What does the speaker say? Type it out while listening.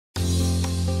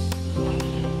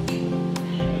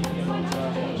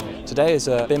Today is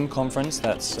a BIM conference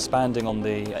that's expanding on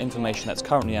the information that's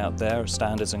currently out there,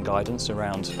 standards and guidance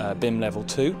around BIM Level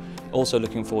 2, also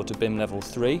looking forward to BIM Level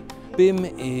 3. BIM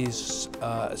is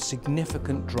a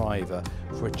significant driver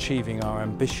for achieving our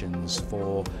ambitions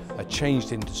for a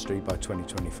changed industry by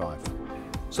 2025.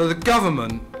 So the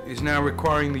government is now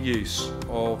requiring the use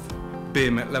of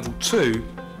BIM at Level 2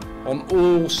 on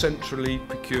all centrally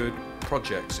procured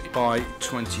projects by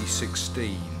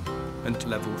 2016, and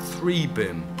Level 3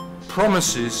 BIM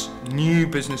promises new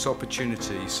business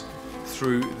opportunities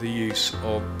through the use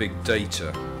of big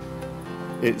data.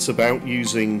 It's about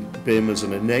using BIM as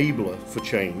an enabler for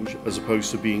change as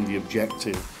opposed to being the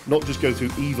objective. Not just go through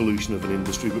evolution of an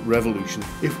industry, but revolution.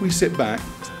 If we sit back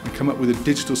and come up with a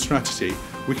digital strategy,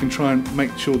 we can try and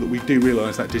make sure that we do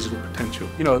realise that digital potential.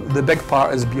 You know, the big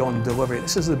part is beyond delivery.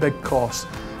 This is the big cost.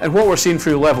 And what we're seeing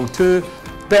through Level 2,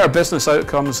 better business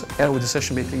outcomes, early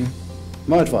decision making.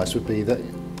 My advice would be that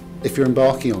if you're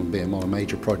embarking on BIM on a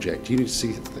major project, you need to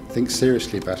think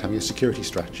seriously about having a security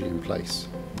strategy in place.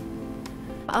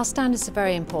 Our standards are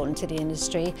very important to the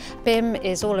industry. BIM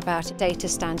is all about data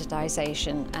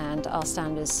standardisation, and our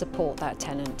standards support that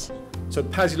tenet. So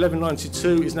PAS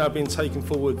 1192 is now being taken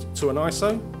forward to an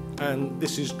ISO, and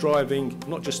this is driving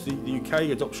not just the UK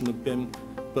adoption of BIM,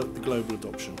 but the global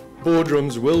adoption.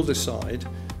 Boardrooms will decide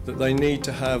that they need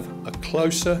to have a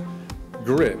closer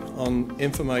grip on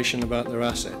information about their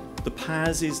asset. The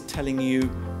PAS is telling you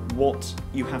what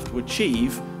you have to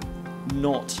achieve,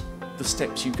 not the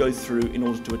steps you go through in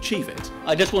order to achieve it.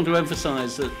 I just want to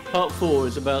emphasise that Part 4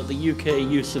 is about the UK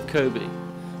use of COBE.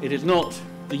 It is not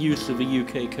the use of a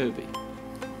UK COBE.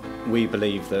 We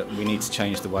believe that we need to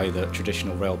change the way that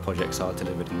traditional rail projects are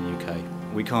delivered in the UK.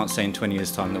 We can't say in 20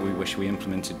 years' time that we wish we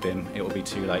implemented BIM, it will be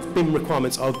too late. BIM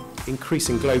requirements are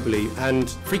increasing globally, and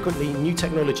frequently new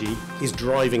technology is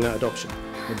driving that adoption.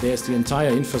 There's the entire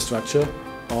infrastructure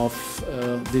of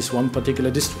this one particular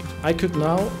district. I could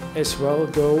now as well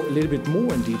go a little bit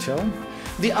more in detail.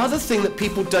 The other thing that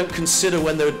people don't consider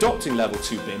when they're adopting Level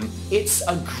 2 BIM, it's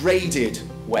a graded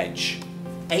wedge.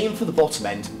 Aim for the bottom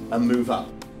end and move up.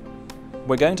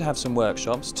 We're going to have some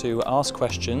workshops to ask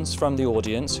questions from the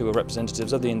audience who are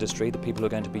representatives of the industry, the people who are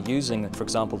going to be using, for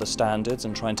example, the standards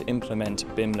and trying to implement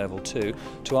BIM Level 2,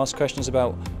 to ask questions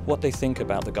about what they think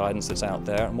about the guidance that's out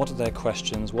there and what are their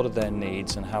questions, what are their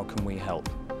needs, and how can we help.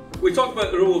 We talk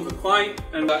about the role of the client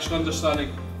and actually understanding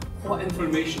what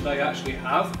information they actually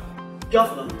have.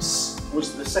 Governance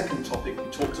was the second topic we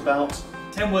talked about.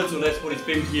 10 words or less, what is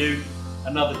BIM to you?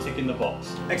 Another tick in the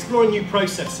box. Exploring new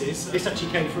processes. This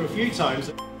actually came through a few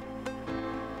times.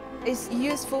 It's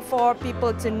useful for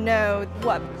people to know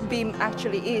what BIM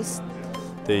actually is.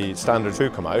 The standards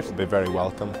who come out will be very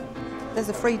welcome. There's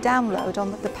a free download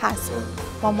on the PAS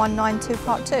 1192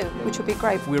 Part 2, which would be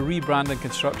great. We're rebranding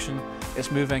construction,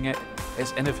 it's moving it,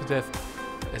 it's innovative,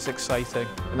 it's exciting.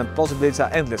 And the possibilities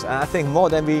are endless, and I think more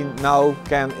than we now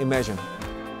can imagine.